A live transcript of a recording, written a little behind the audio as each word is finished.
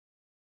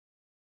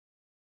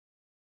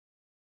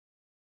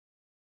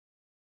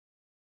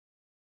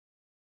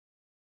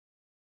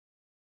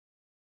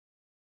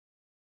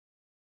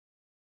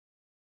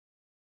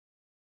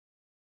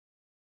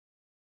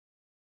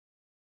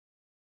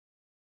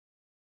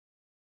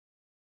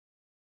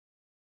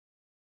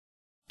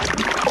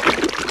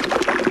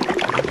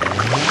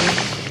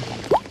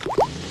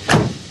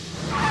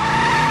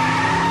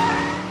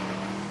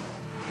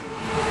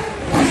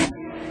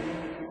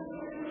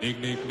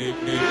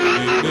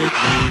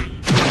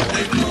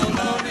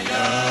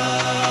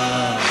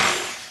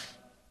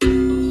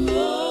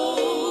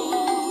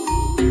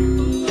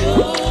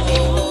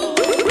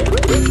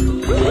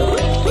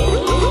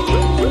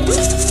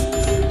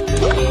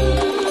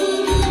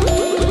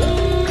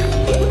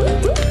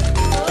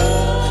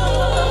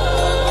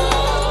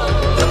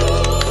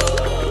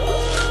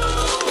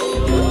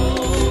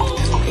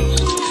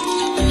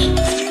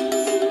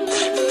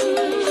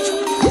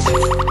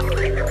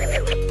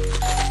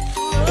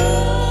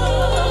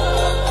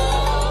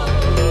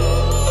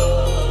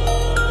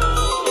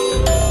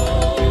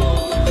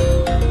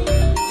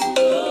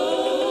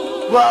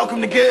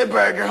Welcome to Good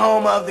Burger,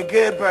 home of the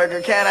Good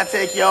Burger. Can I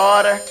take your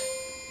order?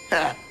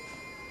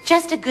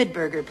 Just a Good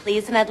Burger,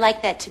 please, and I'd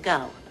like that to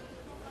go.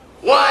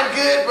 One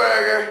Good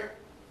Burger.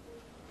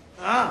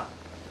 Huh?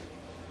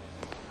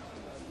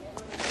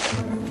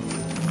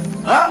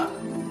 Huh?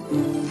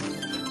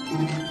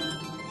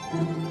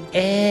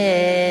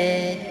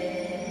 Ed,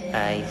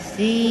 I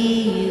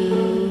see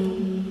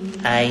you.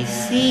 I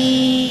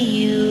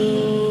see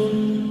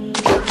you.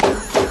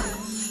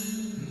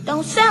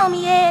 Don't sell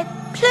me, Ed.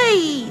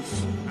 Please.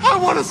 I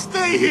want to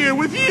stay here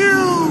with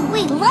you.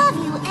 We love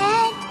you,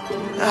 Ed.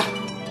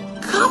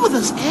 Come with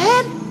us,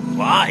 Ed.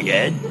 Fly,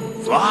 Ed.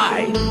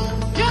 Fly.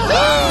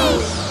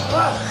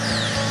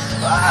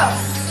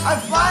 I'm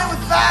flying with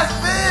fast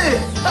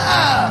fish.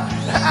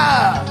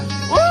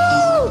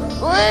 Woo!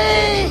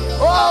 Wee!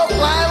 Oh,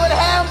 flying with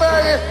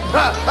hamburgers.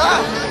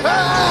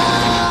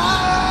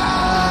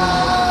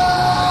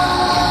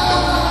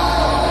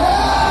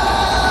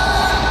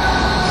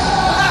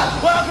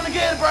 Welcome to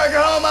Good Burger,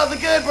 home of the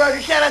Good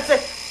Burger. Can I say?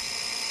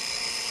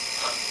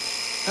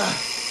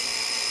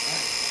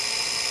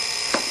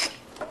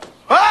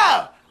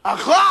 Oh, a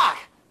clock.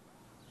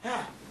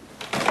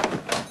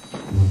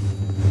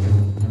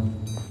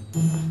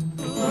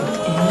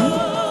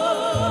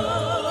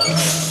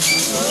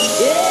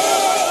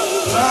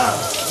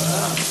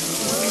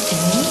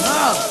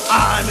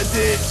 I'm a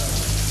dick.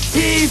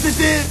 He's a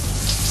dick.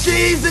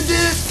 She's a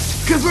dick.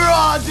 'Cause we're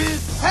all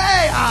dicks.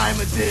 Hey, I'm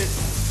a dick.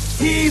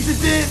 He's a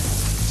dick.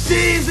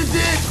 She's a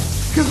dick.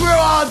 'Cause we're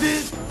all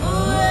dicks.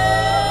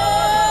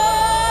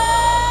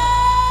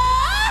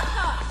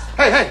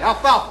 Hey,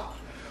 Alfalfa,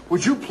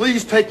 would you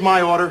please take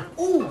my order?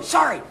 Ooh,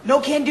 sorry, no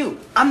can do.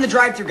 I'm the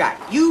drive-thru guy.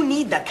 You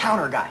need the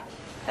counter guy.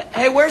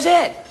 Hey, where's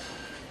Ed?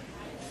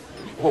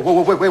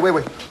 Whoa,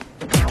 wait.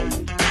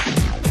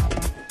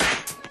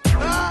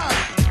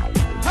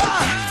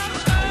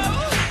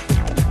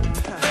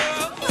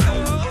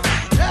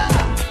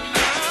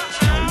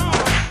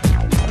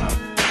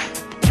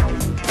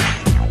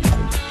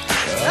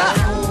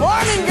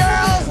 Morning,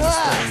 girls.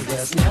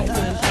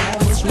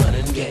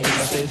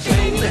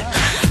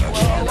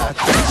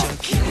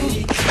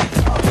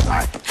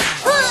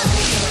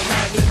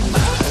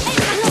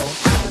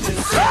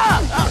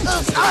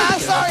 I'm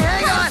sorry,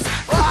 hang on.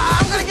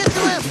 I'm gonna get to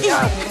him.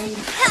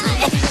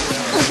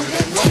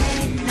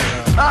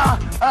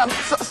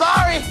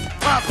 Sorry.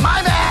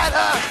 My bad.